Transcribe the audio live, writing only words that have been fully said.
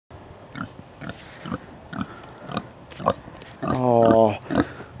Oh,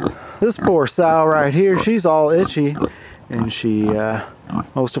 this poor sow right here, she's all itchy, and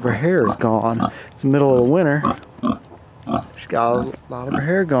most of her hair is gone. It's the middle of the winter. She's got a lot of her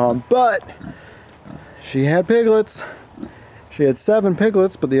hair gone, but she had piglets. She had 7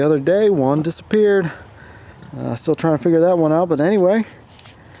 piglets, but the other day one disappeared. Still trying to figure that one out, but anyway,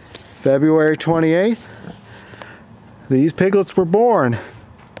 February 28th, these piglets were born.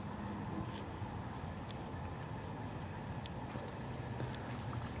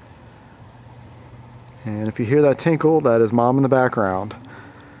 And if you hear that tinkle, that is Mom in the background.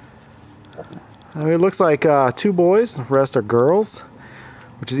 It looks like 2 boys, the rest are girls,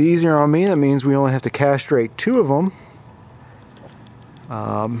 which is easier on me. That means we only have to castrate 2 of them.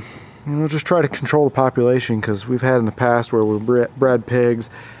 We'll just try to control the population, because we've had in the past where we bred pigs.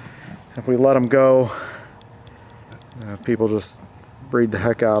 If we let them go, people just breed the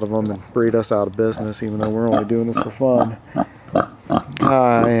heck out of them and breed us out of business, even though we're only doing this for fun.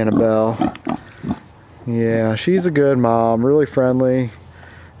 Hi, Annabelle. Yeah, she's a good mom, really friendly.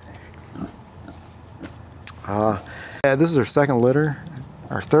 Yeah, this is her second litter,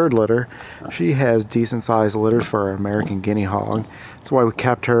 our third litter. She has decent sized litters for our American Guinea Hog. That's why we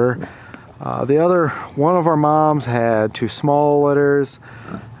kept her. One of our moms had 2 small litters.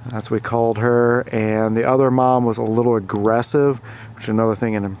 That's what we called her. And the other mom was a little aggressive, which is another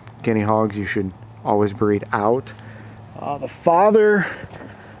thing in Guinea Hogs you should always breed out. The father,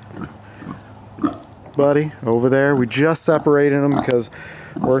 Buddy, over there, we just separated him because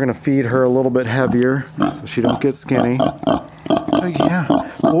we're gonna feed her a little bit heavier so she don't get skinny. Oh yeah,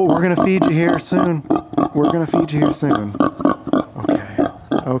 well, we're gonna feed you here soon. We're gonna feed you here soon.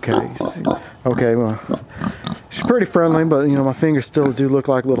 Okay, well, she's pretty friendly, but you know, my fingers still do look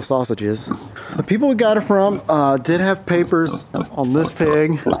like little sausages. The people we got her from did have papers on this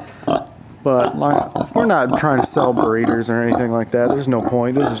pig, but we're not trying to sell breeders or anything like that. There's no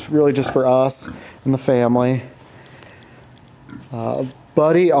point. This is really just for us and the family.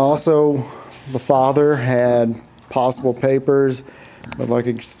 Buddy also, the father, had possible papers, but like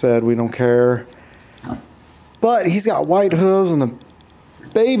I said, we don't care. But he's got white hooves, and the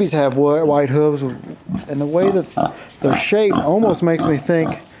babies have white hooves, and the way that they're shaped almost makes me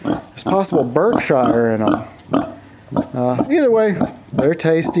think there's possible Berkshire in them. Either way, they're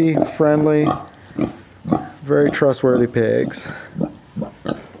tasty, friendly, very trustworthy pigs.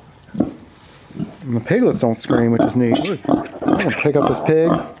 And the piglets don't scream, which is neat. I'm gonna pick up this pig.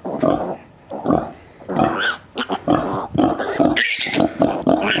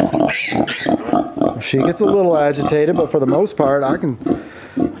 She gets a little agitated, but for the most part,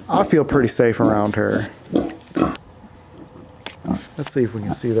 I feel pretty safe around her. Let's see if we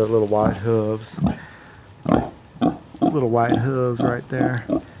can see their little white hooves. Little white hooves right there.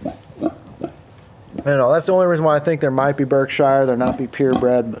 I don't know, that's the only reason why I think there might be Berkshire. They're not be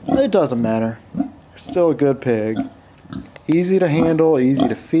purebred, but it doesn't matter. They're still a good pig. Easy to handle, easy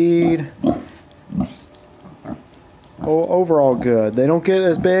to feed. Overall good. They don't get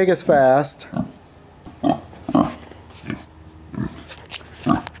as big as fast.